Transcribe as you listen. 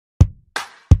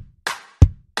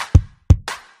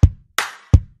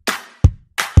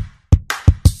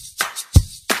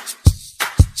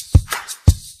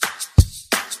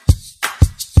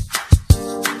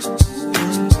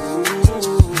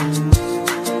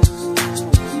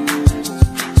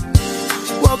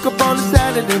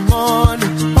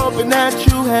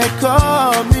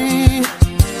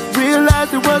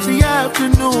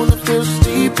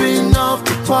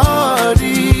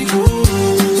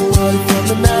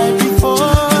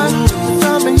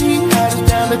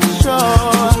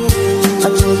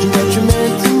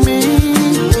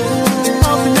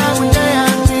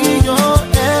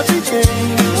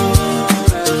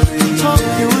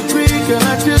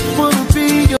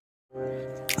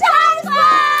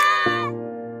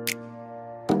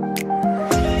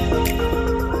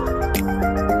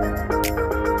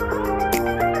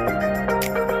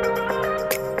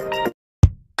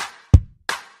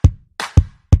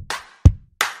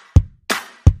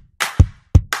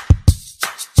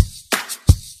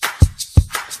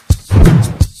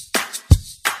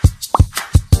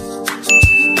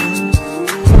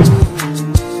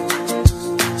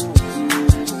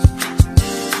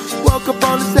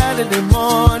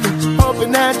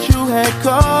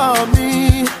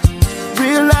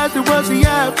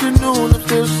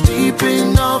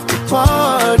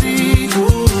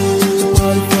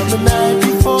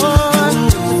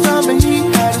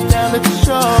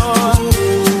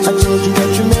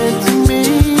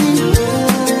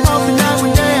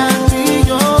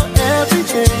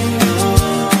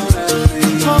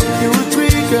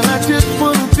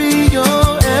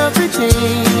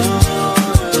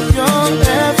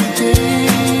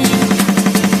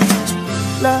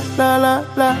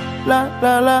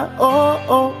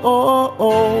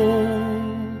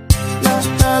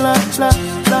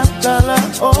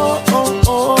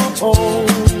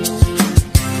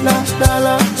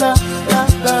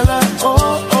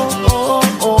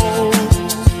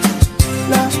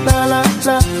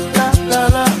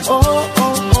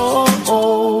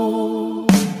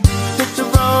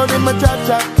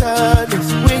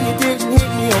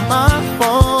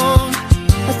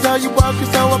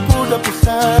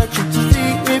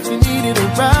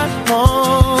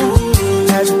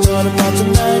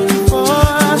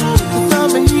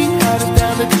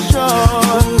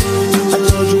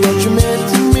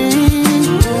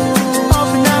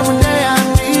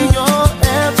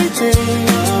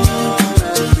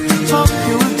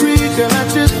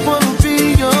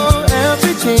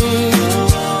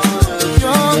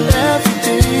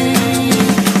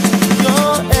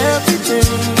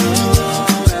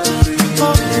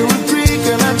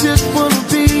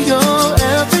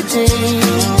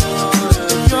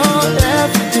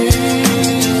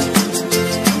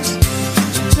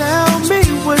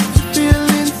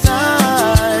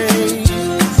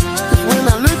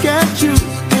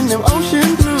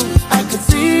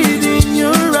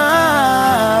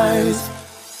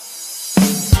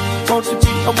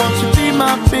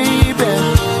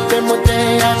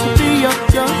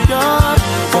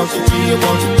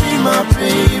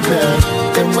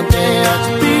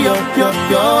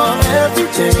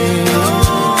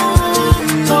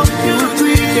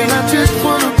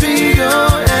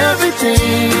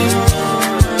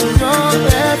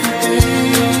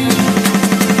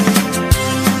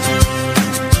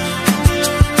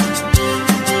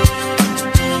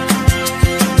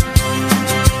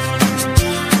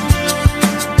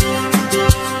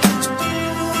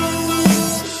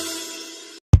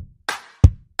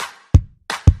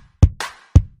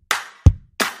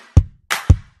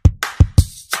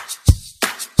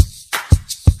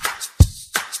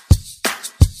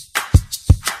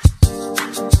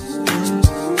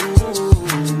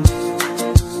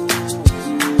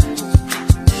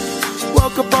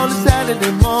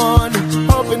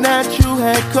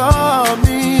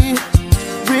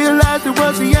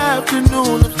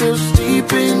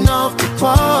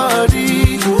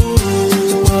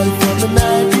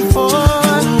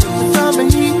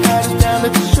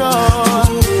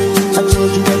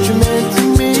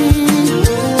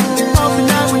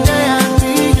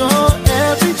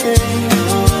everything.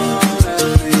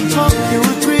 Hope you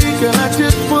agree, girl, I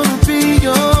just wanna be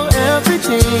your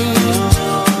everything.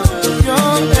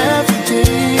 Your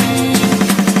everything.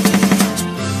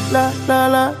 La la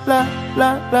la la la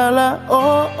la la,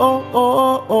 oh oh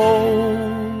oh oh.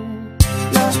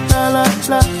 La la la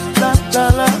la la la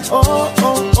la, oh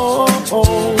oh oh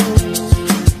oh.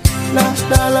 La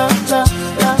la la la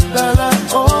la la la,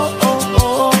 oh oh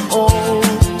oh oh.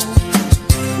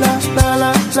 La la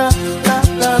la la la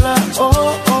la la, oh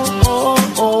oh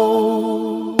oh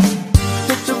oh.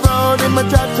 Hit the road in my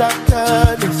drop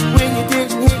car. This when you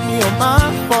didn't hit me on my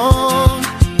phone.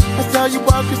 I saw you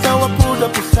walking, so I pulled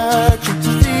up beside you to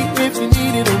see if you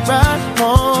needed a ride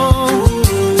home.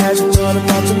 Hadn't thought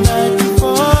about the night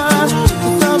before. The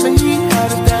summer heat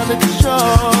had us down at the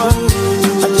shore.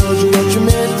 I told you what you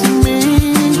meant to me.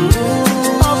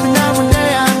 Hoping that one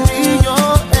day I'd be yours.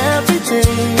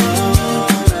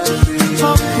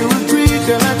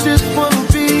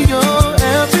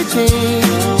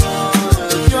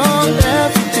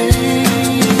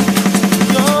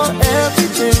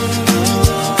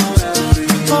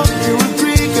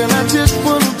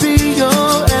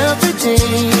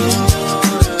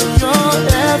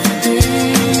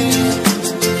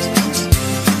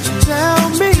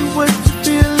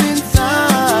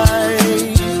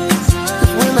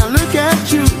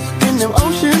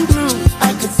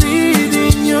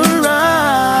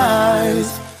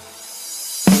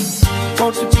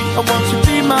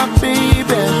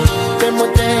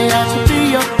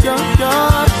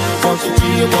 won't you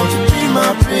be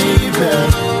my baby?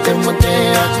 Then one day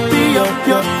I could be your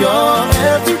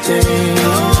everything.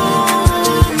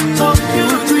 Hope you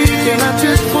agree, and I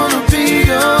just wanna be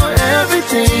your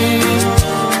everything.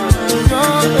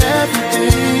 Your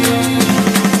everything.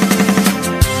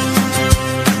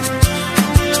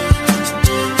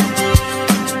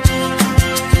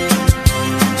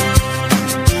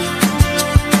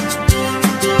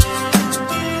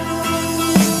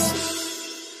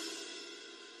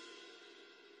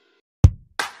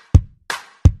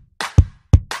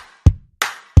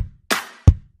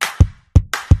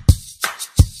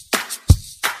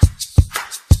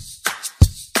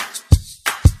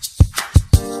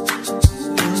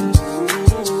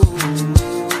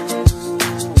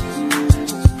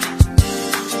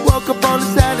 Woke up on a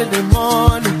Saturday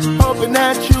morning, hoping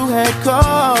that you had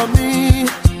called me.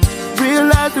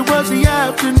 Realized it was the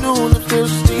afternoon, I'm still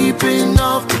sleeping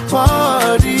off the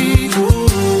party. The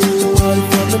party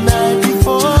from the night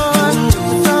before,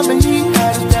 the summer heat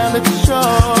had us down at the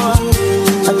shore.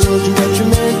 I told you what you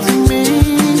meant to me,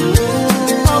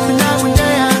 hoping that one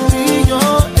day I'd be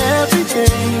your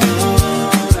everything.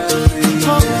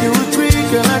 Hope you agree,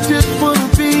 girl, I just wanna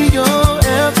be your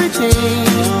everything.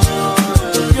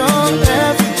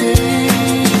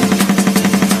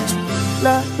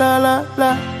 La la la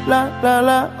la la la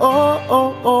la oh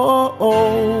oh oh oh.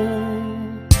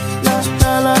 La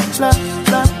la la la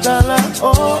la la la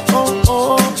oh oh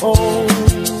oh oh.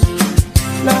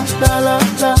 La la la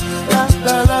la la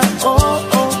la la oh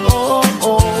oh oh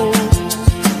oh.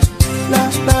 La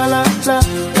la la la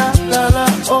la la la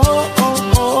oh oh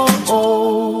oh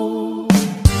oh.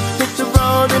 Hit the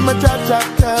road in my drop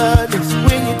cutters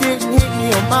when you didn't hit me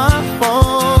on my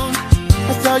phone.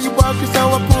 I saw you walking, so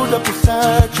I pulled up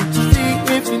beside you to see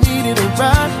if you needed a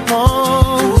ride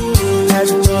home. Had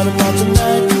you thought about the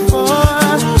night before?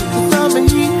 The summer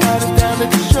heat had us down at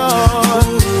the shore.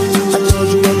 I told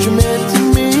you what you meant to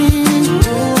me,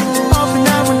 hoping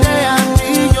that one day I'd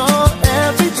be your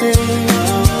everything.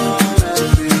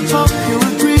 Hope you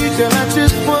agree, girl, I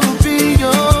just wanna be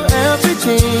your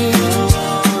everything.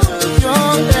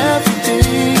 Your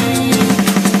everything.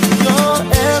 Your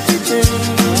everything.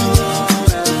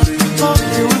 Hope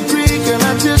you agree, girl, I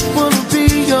just wanna be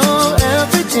your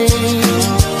everything.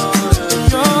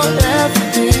 Your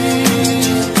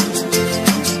everything.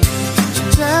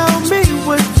 Tell me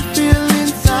what you feel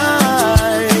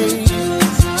inside,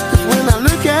 'cause when I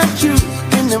look at you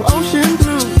in them ocean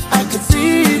blue, I can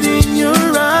see it in your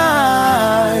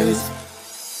eyes.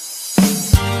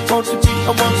 Won't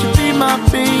you be my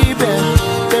baby?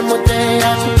 Then one day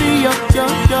I could be your.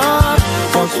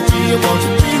 Won't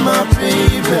you be my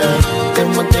baby? Then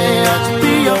one day I could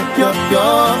be your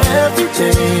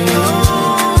everything.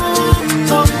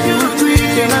 Hope you agree,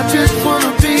 and I just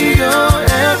wanna be your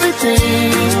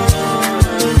everything.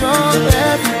 Your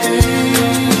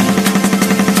everything.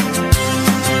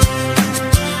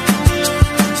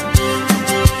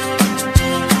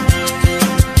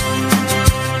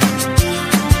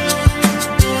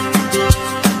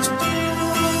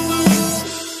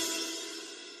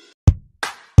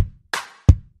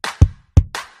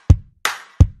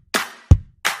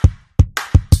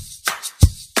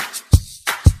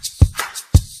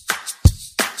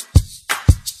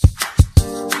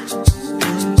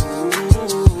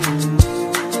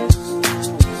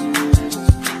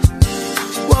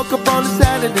 Woke up on a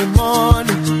Saturday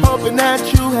morning, hoping that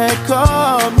you had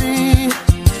called me.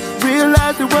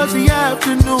 Realized it was the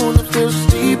afternoon, I'm still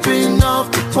sleeping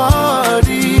off the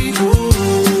party.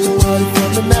 The party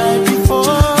from the night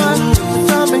before, the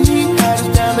summer heat had us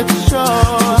down at the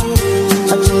shore.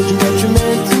 I told you what you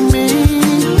meant to me,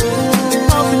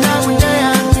 hoping that one day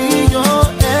I'd be your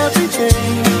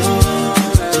everything.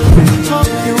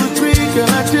 Hope you agree,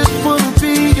 girl, I just wanna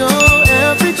be your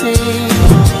everything.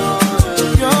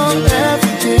 Your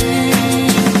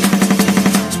everything.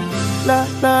 La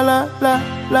la la la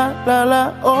la la la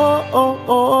oh oh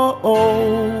oh oh.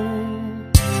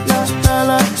 La la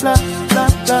la la la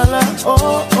la la oh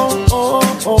oh oh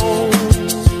oh.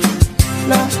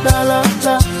 La la la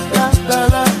la la la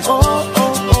la oh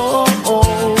oh oh oh.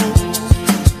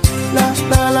 La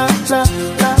la la la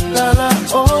la la la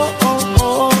oh oh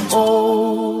oh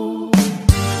oh.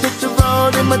 Hit the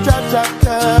road in my drop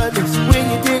cutters when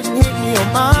you didn't hit me on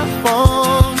my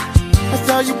phone. I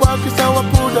saw you walking, so I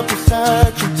pulled up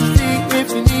beside you to see if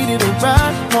you needed a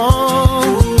ride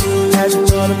home. Had you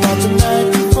thought about the night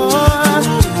before?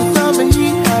 The summer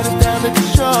heat had us down at the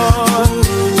shore.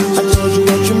 I told you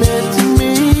what you meant to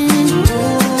me,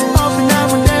 hoping that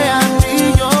one day I'd be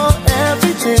your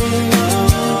everything.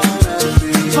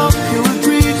 Hope you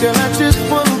agree, girl, I just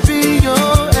wanna be your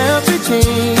everything.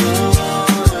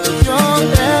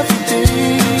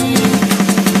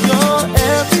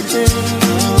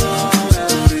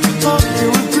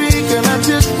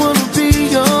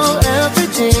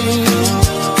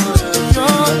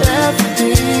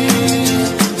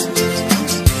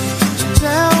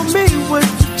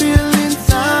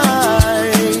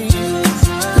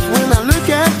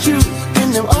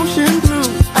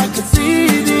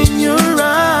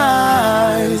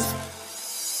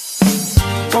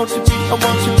 I want you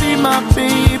to be my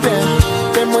baby.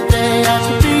 Then one day I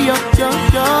can be your.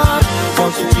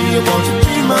 Want you to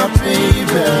be my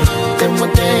baby. Then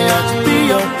one day I can be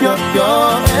your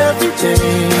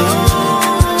everything.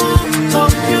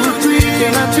 Hope you agree,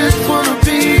 and I just wanna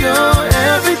be your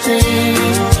everything.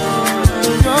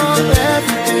 Your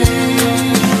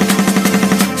everything.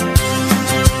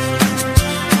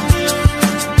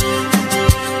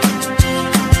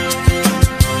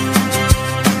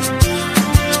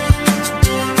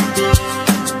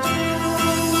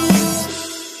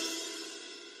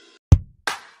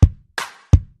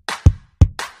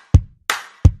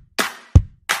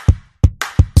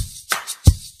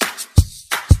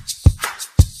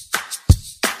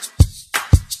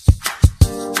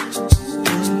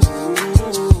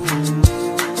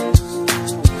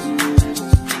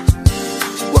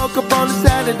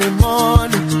 Saturday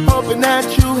morning, hoping that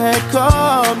you had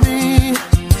called me.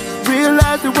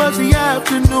 Realized it was the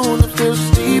afternoon, I'm still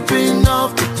sleeping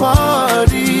off the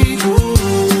party.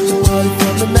 The party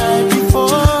from the night before,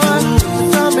 the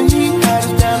summer heat had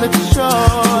us down at the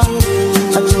shore.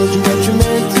 I told you what you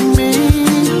meant to me,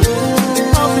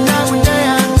 hoping that one day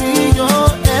I'd be your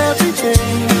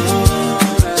everything.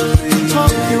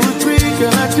 Hope you agree,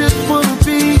 girl, I just wanna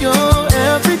be your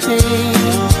everything.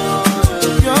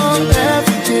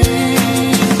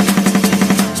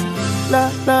 La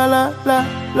la la la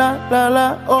la la la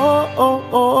oh oh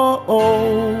oh oh.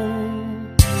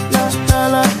 La la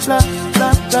la la la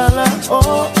la la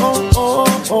oh oh oh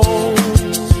oh.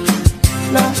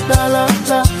 La la la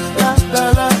la la la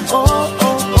la oh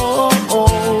oh oh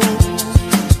oh.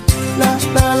 La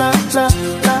la la la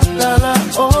la la la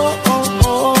oh oh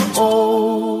oh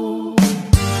oh.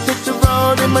 Hit the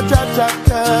road in my drop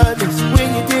cutters when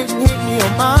you didn't hit me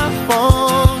on my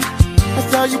phone. I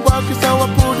saw you walking, so I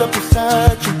pulled up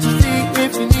beside you to see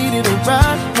if you needed a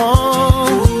ride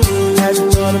home.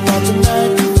 Hadn't thought about the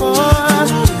night before.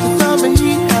 The summer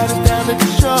heat had us down at the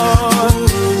shore.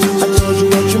 I told you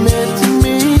what you meant to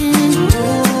me,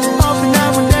 hoping that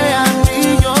one day I'd be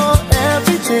your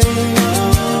everything.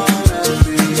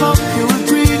 Hope you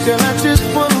agree, girl, I just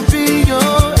wanna be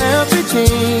your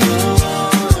everything.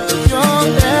 Your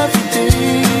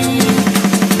everything.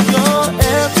 Your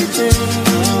everything.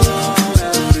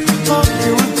 Hope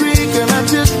you agree, girl, I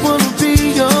just wanna be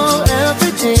your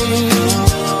everything.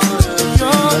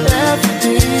 Your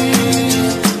everything.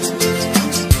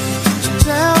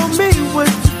 Tell me what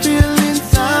you feel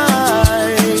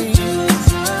inside.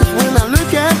 'Cause when I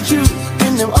look at you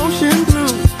in them ocean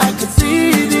blue, I can see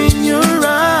it in your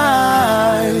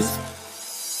eyes.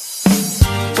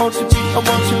 I want you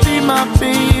to be my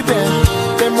baby.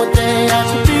 Then one day I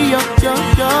can be your.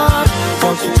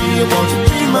 Want you to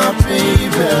be my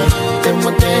baby. Then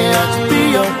one day I can be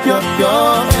your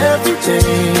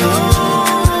everything.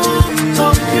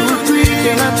 Hope you agree,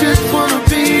 and I just wanna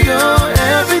be your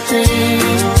everything.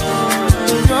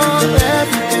 Your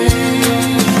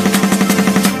everything.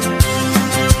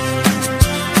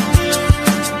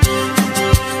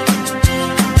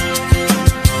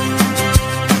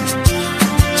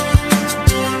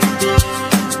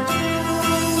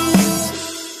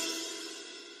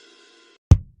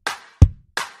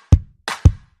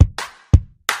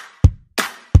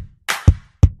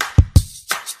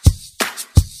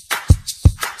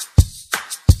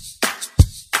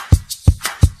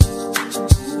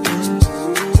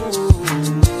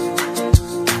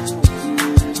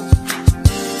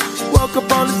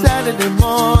 Saturday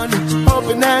morning,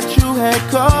 hoping that you had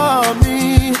called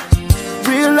me.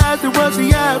 Realized it was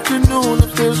the afternoon, I'm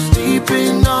still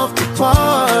sleeping off the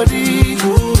party.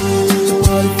 The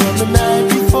party from the night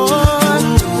before,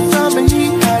 the summer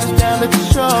heat had us down at the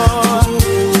shore.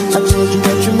 I told you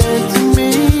what you meant to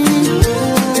me,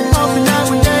 hoping that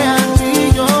one day I'd be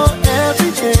your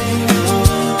everything.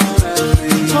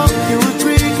 Hope you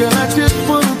agree, girl, I just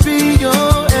wanna be your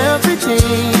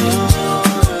everything.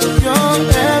 Your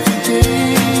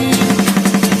everything.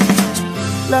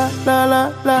 La la la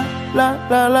la la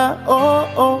la la oh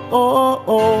oh oh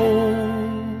oh.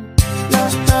 La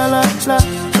la la la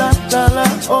la la la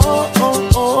oh oh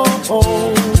oh oh.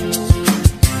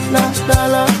 La la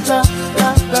la la la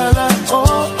la la oh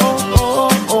oh oh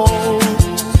oh.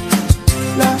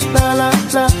 La la la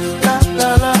la la la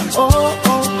la oh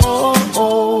oh oh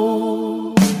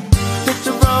oh. Hit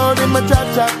the road in my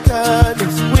drop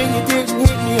cutters when you didn't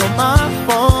hit me on my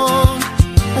phone.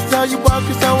 I saw you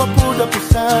walking, so I pulled up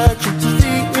beside you to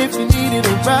see if you needed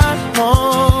a ride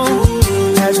home.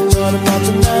 Hadn't thought about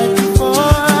the night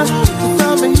before. The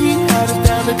summer heat had us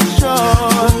down at the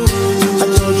shore. I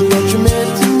told you what you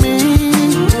meant to me,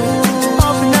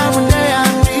 hoping that one day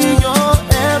I'd be your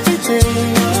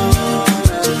everything.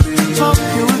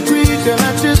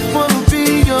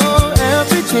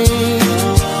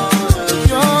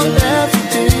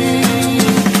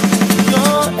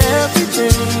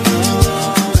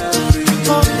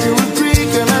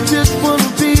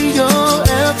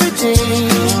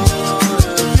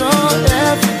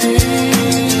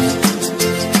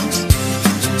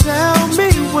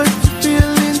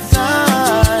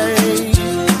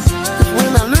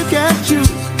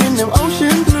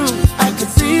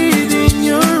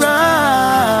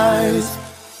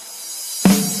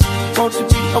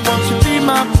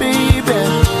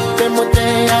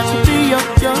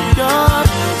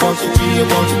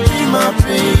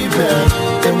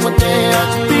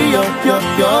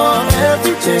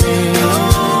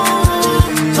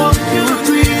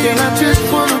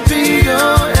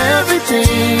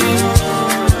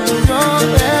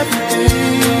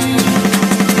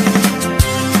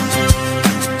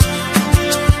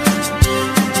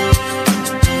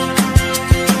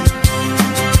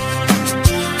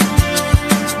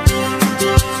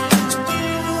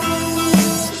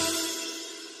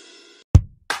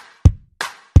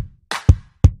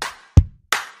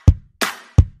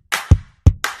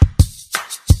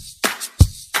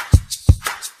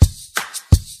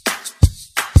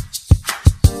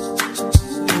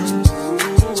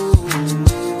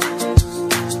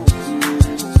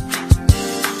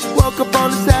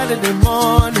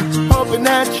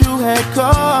 you had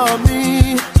called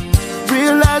me.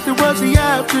 Realized it was the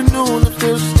afternoon, I'm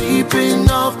still sleeping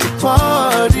off the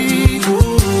party.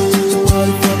 The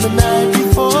party from the night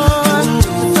before,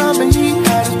 the summer heat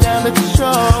had us down at the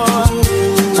shore.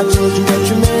 I told you what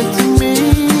you meant to me,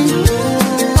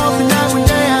 hoping that one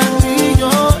day I'd be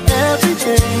your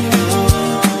everything.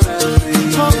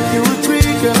 Hope you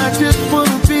agree, girl, I just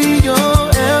wanna be your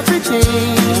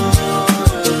everything.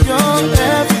 Your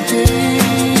everything.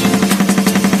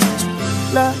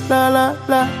 La la la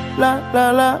la la la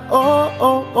la, oh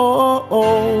oh oh oh.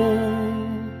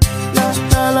 La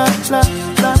la la la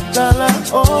la la la,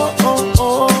 oh oh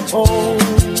oh oh.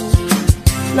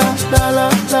 La la la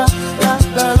la la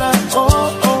la la, oh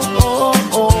oh oh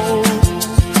oh.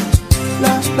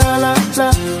 La la la la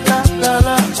la la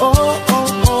la, oh oh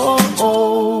oh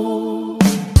oh.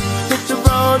 Hit the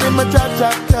road in my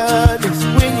drop cutters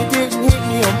when you didn't hit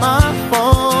me on my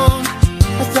phone.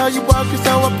 I saw you walking,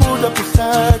 so I pulled up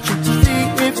beside you to see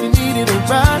if you needed a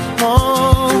ride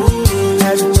home.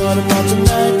 Hadn't thought about the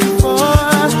night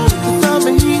before, the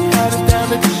summer heat had us down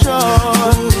at the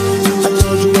shore. I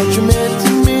told you what you meant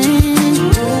to me,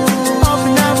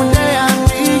 hoping that one day I'd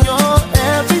be your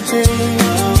everything.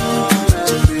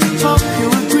 Hope you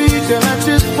agree, girl, I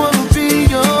just wanna be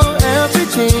your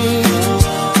everything.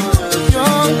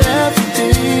 Your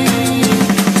everything.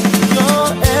 Your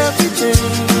everything.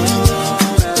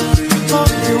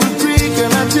 Hope you agree,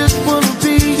 girl, I just wanna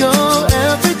be your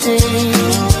everything.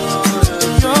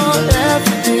 Your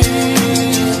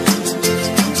everything.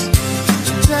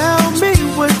 Tell me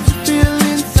what you feel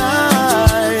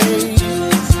inside,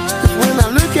 'cause when I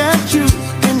look at you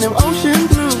in them ocean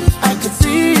blue, I can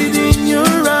see it in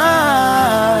your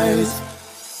eyes.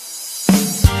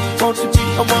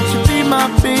 I want you be my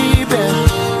baby,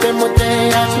 then one day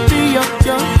I can be your.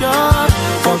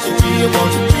 Won't you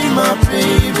be my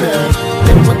baby,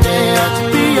 then one day I can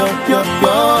be your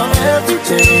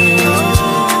everything.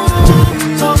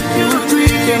 Hope you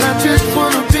agree, and I just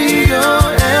wanna be your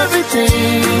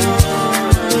everything.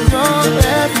 Your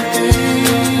everything.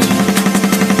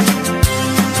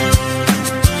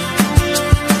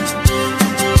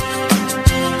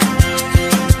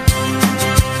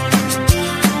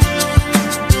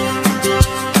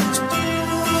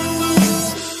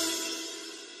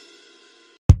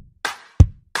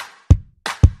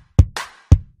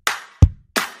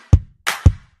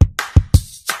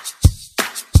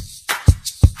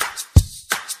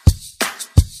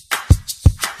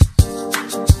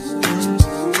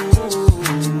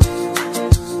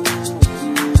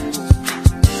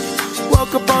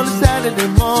 Woke up on a Saturday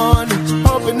morning,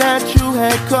 hoping that you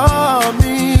had called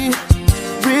me.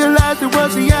 Realized it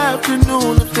was the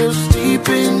afternoon, I'm still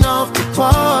sleeping off the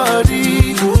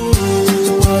party.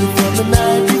 The party from the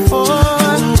night before,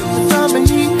 the summer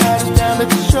heat had us down at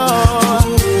the shore.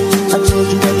 I told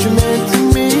you what you meant to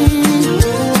me,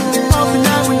 hoping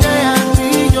that one day I'd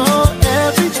be your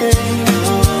everything.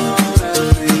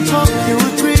 Hope you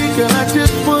agree, girl, I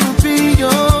just wanna be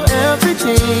your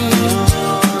everything.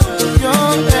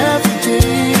 Your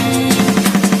everything.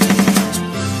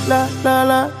 La la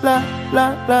la la la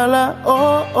la la,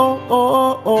 oh oh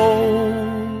oh oh.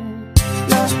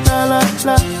 La la la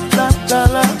la la la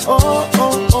la, oh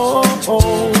oh oh oh.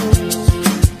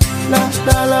 La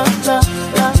la la la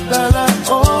la la la,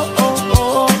 oh oh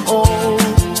oh oh.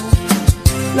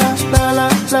 La la la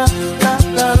la la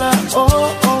la la, oh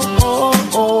oh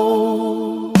oh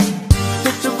oh.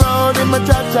 Hit the road in my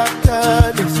drop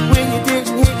cutters when you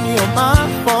didn't hit me on my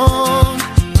phone.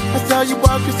 I saw you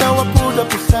walking, so I pulled up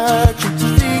beside you to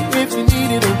see if you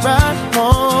needed a ride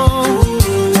home.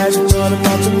 Hadn't thought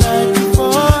about the night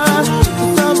before, the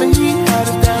summer heat had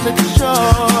us down at the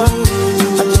shore.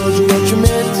 I told you what you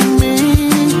meant to me,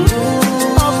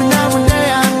 hoping that one day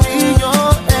I'd be your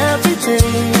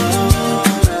everything.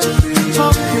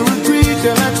 Hope you agree,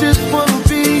 girl, I just wanna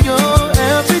be your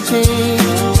everything.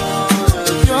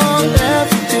 Your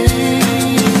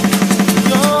everything.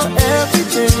 Your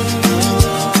everything.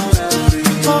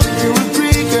 Hope you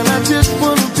agree, girl, I just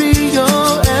wanna be your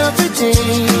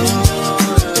everything.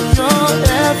 Your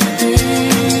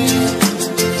everything.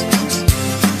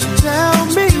 Tell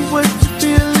me what you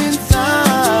feel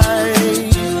inside,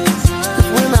 'cause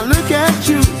when I look at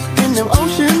you in them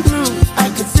ocean blue, I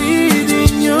can see it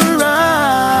in your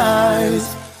eyes.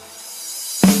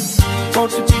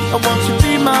 I want you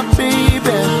be my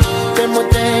baby, then one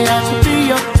day I can be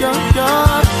your.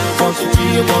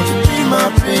 Won't you be my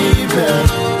baby,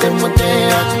 then one day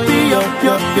I can be your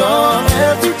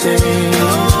everything.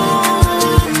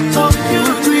 Hope you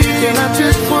agree, and I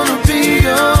just wanna be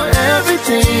your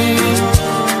everything.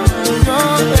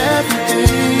 Your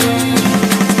everything.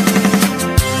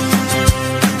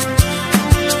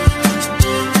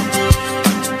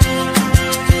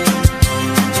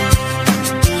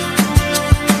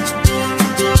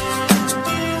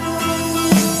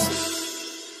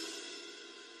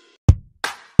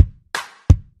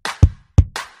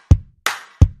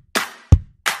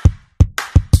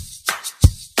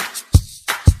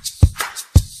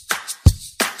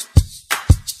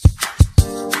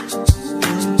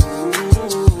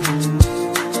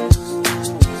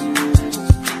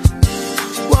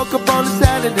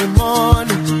 Saturday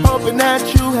morning, hoping that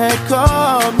you had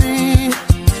called me.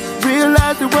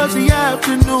 Realized it was the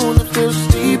afternoon, I'm still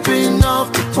sleeping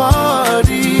off the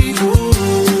party.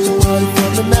 The party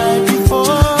from the night before,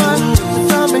 the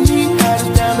summer heat had us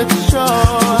down at the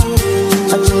shore.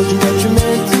 I told you what you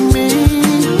meant to me,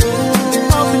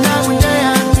 hoping that one day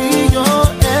I'd be your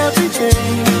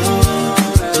everything.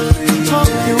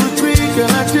 Hope you agree,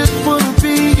 girl, I just wanna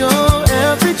be your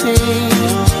everything.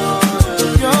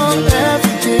 Your everything.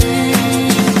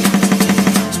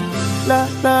 La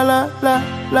la la la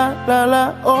la la la,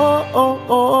 oh oh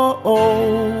oh oh.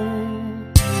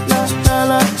 La la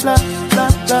la la la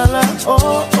la la,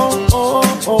 oh oh oh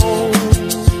oh.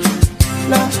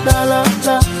 La la la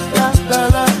la la la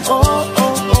la, oh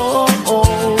oh oh oh.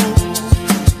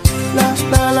 La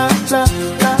la la la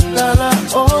la la la,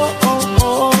 oh oh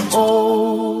oh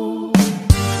oh.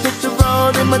 Hit the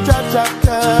road in my drop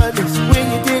car, this when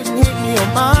you didn't hit me on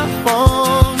my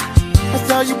phone. I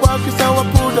saw you walking, so I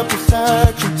pulled up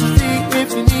beside you to see if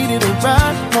you needed a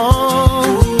ride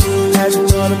home. Hadn't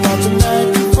thought about the night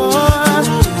before,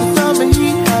 the summer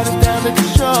heat had us down at the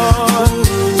shore.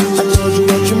 I told you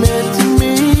what you meant to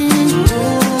me,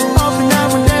 hoping that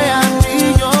one day I'd be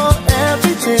your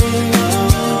everything.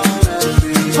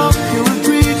 Hope you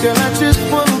agree, girl, I just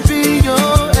wanna be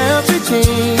your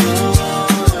everything.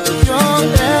 Your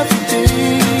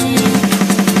everything.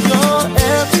 Your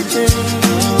everything.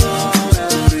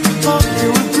 Hope you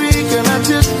agree, girl, I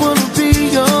just wanna be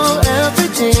your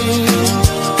everything.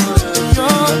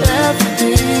 Your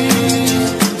everything.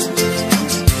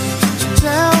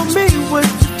 Tell me what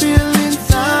you feel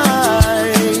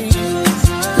inside,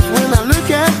 'cause when I look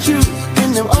at you in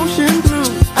them ocean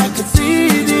blues, I can see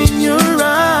it in your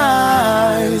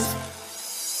eyes.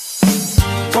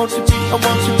 Won't you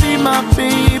be my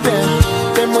baby?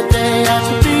 Then one day I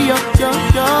can be your.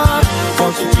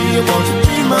 Won't you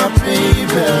be my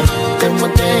baby? Then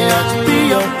one day I can be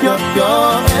your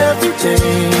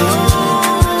everything.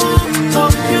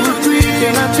 Hope you agree,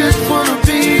 and I just wanna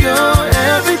be your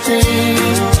everything.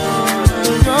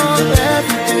 Your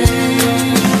everything.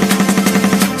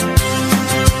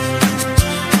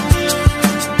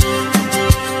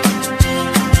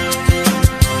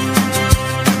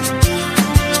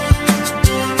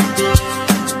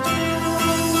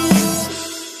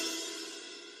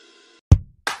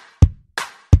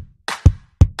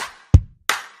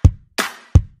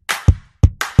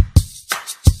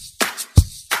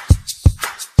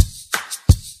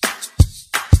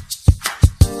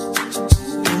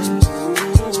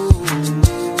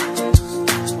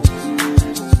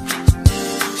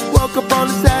 Woke up on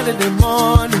a Saturday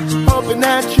morning, hoping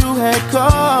that you had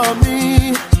called me.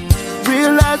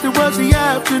 Realized it was the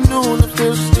afternoon, I'm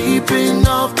still sleeping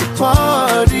off the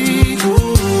party.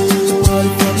 The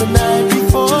party from the night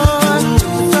before,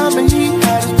 the summer heat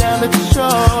had us down at the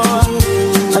shore.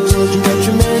 I told you what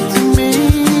you meant to me,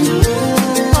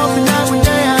 hoping that one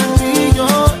day I'd be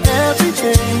your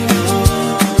everything.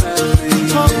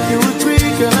 Hope you agree,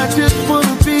 girl, I just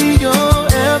wanna be your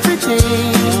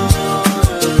everything.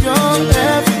 Your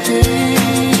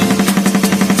everything.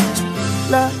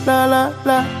 La la la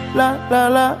la la la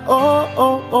la, oh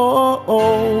oh oh oh.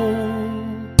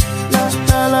 La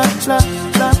la la la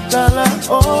la la la,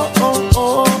 oh oh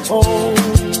oh oh.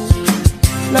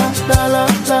 La la la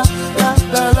la la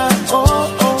la la, oh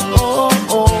oh oh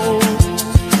oh.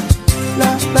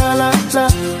 La la la la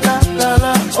la la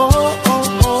la, oh oh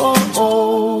oh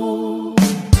oh.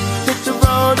 Hit the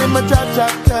road in my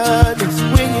drop car, this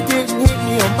when you didn't hit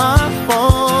me on my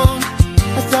phone.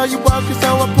 I saw you walking, so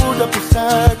I pulled up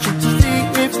beside you to see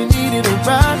if you needed a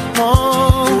ride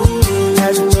home.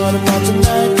 Hadn't thought about the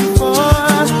night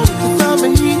before, the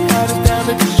summer heat had us down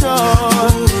at the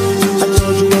shore. I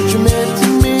told you what you meant to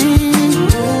me,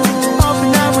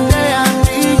 hoping that one day I'd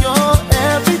be your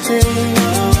everything.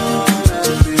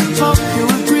 Hope you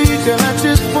agree, girl, I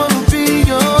just wanna be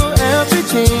your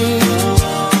everything.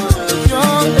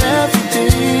 Your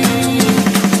everything.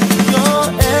 Your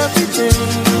everything.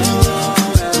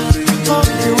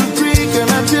 Hope you agree,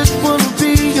 girl, I just wanna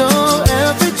be your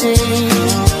everything.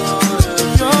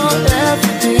 Your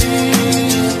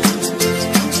everything.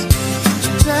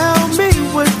 Tell me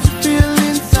what you feel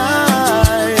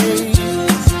inside,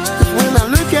 'cause when I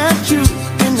look at you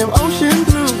in them ocean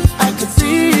blues, I can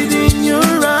see it in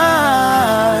your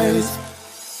eyes.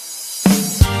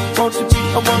 Won't you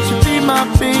be my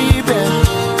baby?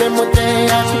 Then one day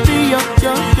I can be your.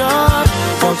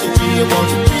 Won't you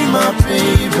be my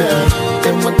baby?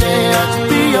 Then one day I can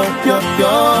be your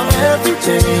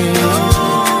everything.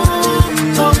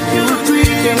 Hope you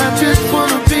agree, and I just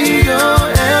wanna be your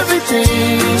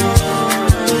everything.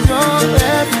 Your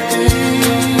everything.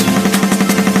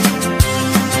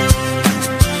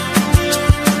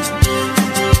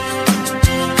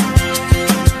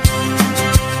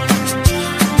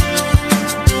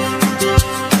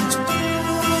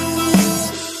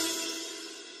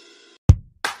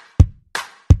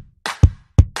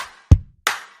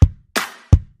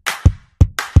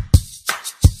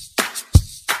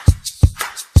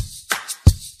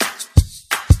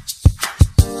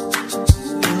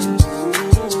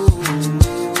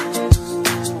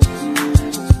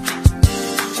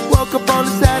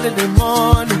 Saturday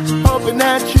morning, hoping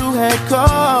that you had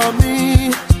called me.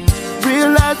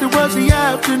 Realized it was the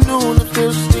afternoon, I'm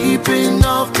still sleeping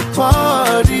off the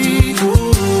party.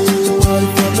 The party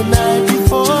from the night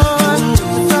before,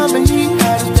 the summer heat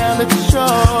had us down at the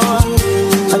shore.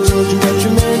 I told you what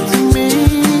you meant to me,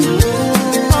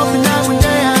 hoping that one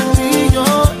day I'd be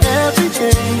your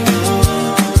everything.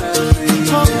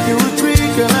 Hope you agree,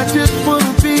 girl, I just wanna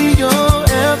be your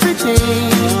everything.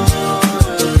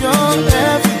 Your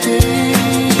everything.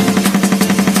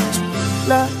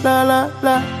 La la la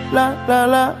la la la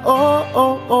la, oh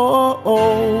oh oh oh.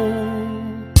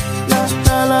 La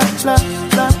la la la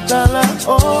la la la,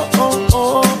 oh oh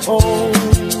oh oh.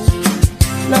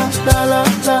 La la la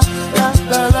la la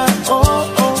la la, oh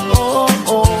oh oh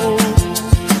oh.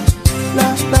 La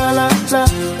la la la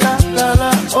la la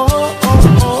la, oh oh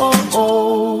oh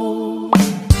oh.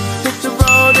 Hit the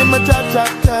road in my cha-cha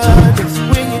car, that's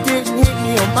when you didn't hit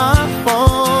me on my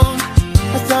phone.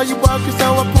 I saw you walking, so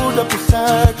I pulled up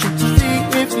beside you to see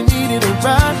if you needed a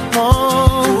ride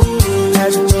home.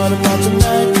 Hadn't thought about the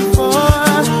night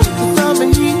before, the summer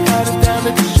heat had us down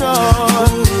at the shore.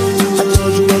 I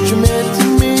told you what you meant to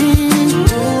me,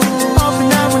 hoping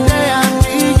that one day I'd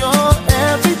be your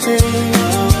everything.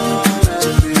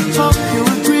 Hope you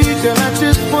agree, girl, I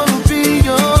just wanna be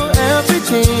your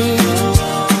everything.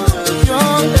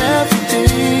 Your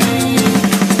everything.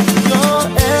 Your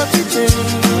everything.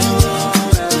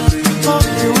 Hope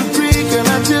you agree, girl,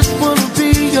 I just wanna be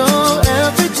your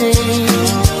everything.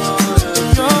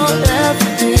 Your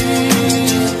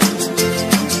everything.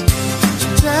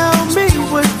 Tell me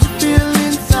what you feel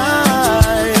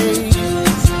inside,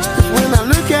 'cause when I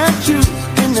look at you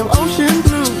in them ocean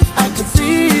blue, I can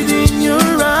see it in your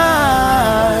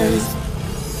eyes.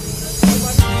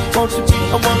 Won't you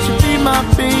be my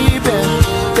baby?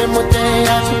 Then one day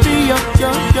I could be your.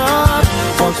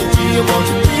 Won't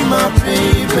you be my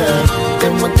baby?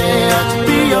 Then one day I could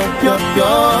be your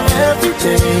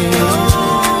everything.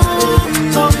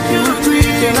 Hope you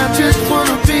agree, and I just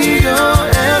wanna be your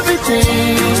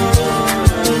everything.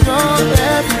 Your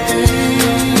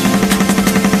everything.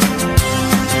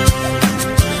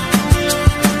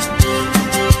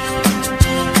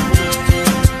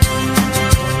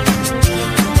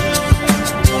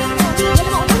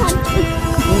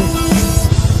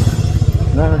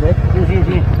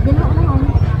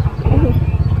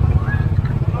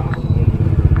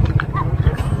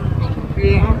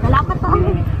 Salamat po.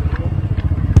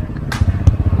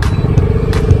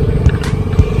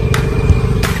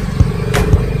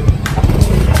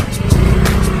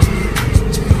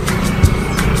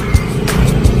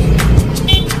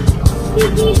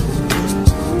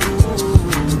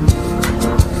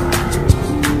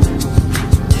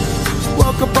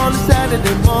 Woke up on a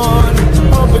Saturday morning,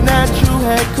 hoping that you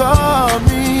had called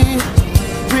me.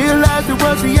 Realized it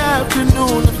was the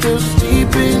afternoon, I'm still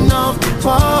sleeping off the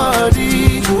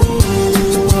party.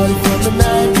 The party from the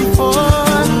night before,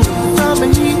 summer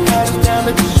heat had us down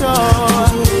at the shore.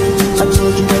 I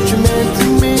told you what you meant to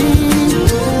me,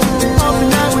 hoping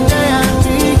that one day I'd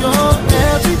be your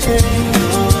everything.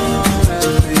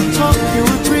 Hope you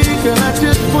agree, girl, I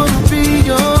just wanna be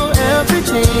your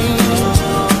everything.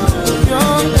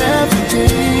 Your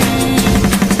everything.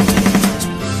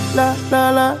 La la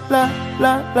la la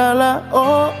la la la,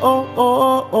 oh oh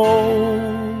oh oh.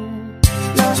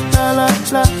 La la la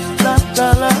la la la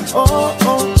la, oh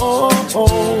oh oh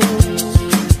oh.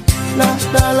 La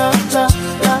la la la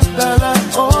la la la,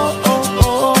 oh oh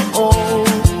oh oh.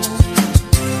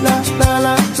 La la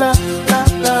la la la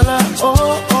la la, oh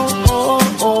oh oh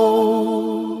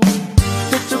oh.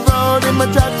 Hit the road in my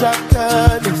cha-cha car,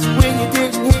 that's when you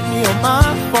didn't hit me on my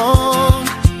phone.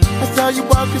 I saw you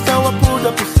walking, so I pulled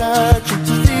up beside you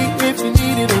to see if you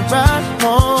needed a ride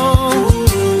home.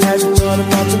 Hadn't thought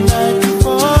about the night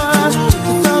before,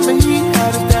 the summer heat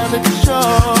had us down at the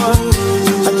shore.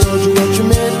 I told you what you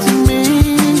meant to me,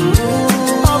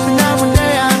 hoping that one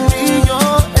day I'd be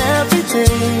your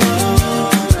everything.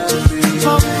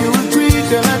 Hope you agree,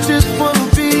 girl, I just wanna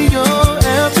be your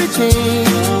everything.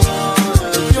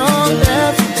 Your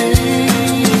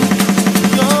everything.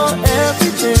 Your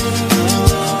everything.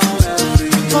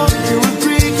 Hope you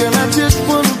agree, girl, I just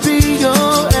wanna be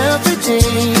your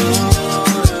everything.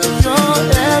 Your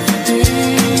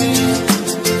everything.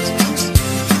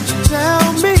 Tell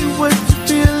me what you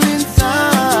feel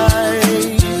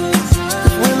inside,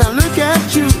 'cause when I look at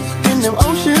you in them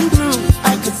ocean blue,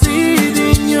 I can see it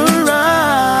in your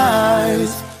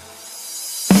eyes.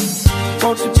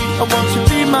 Won't you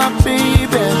be my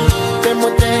baby? Then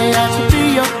one day I could be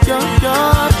your.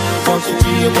 Won't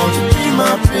you be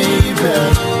my baby?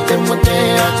 Then one day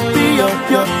I could be your